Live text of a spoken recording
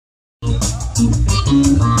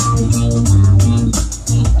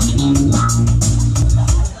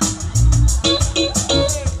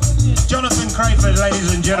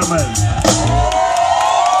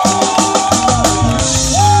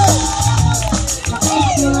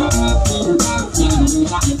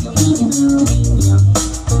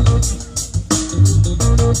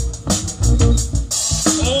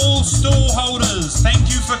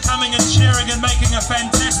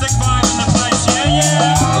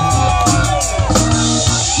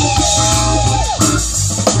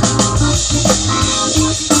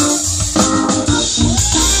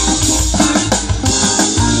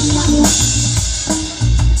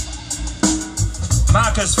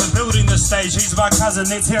stage. He's my cousin.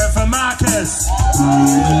 Let's hear it for Marcus.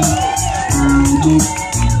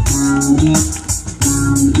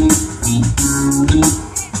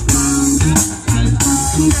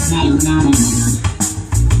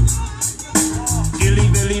 Dilly,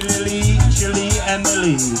 Billy, Lily, Chili and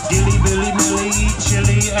Millie. Dilly, Billy, Millie,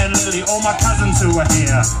 Chili and Lily. All my cousins who are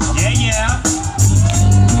here. Yeah, yeah.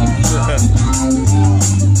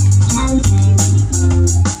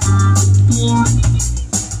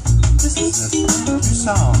 This is a thank you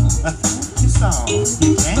song. A thank you song.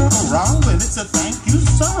 You can't go wrong with it. It's a thank you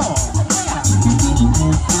song.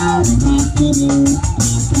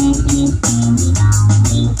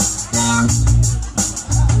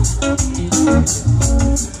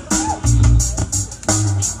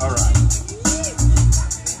 All right.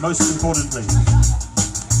 Most importantly,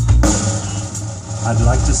 I'd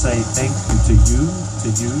like to say thank you to you,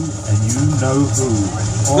 and you know who.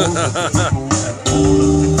 All the people and all of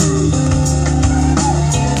the crew.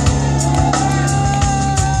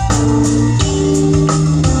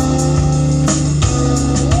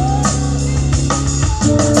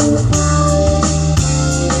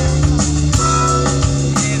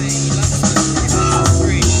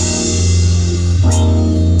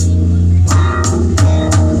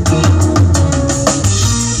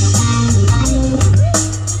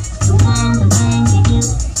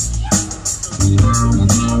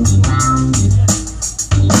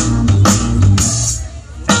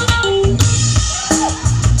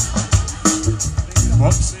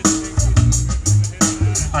 Whoops.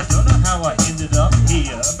 I don't know how I ended up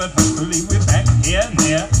here, but hopefully we're back here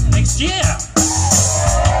next year.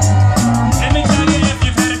 Let me tell you if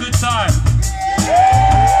you've had a good time.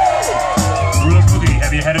 Ruapuke,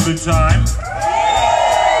 have you had a good time?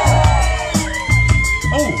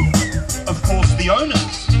 Oh, of course the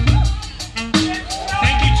owners.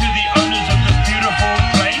 Thank you to the owners of this beautiful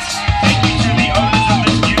place. Thank you to the owners of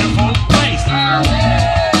this beautiful place.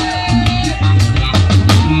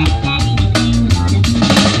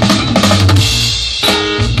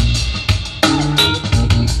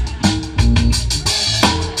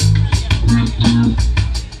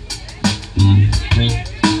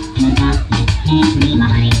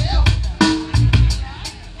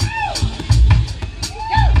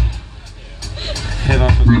 Have I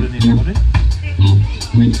forgotten anybody?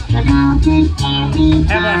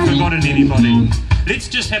 Have I forgotten anybody? Let's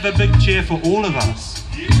just have a big cheer for all of us.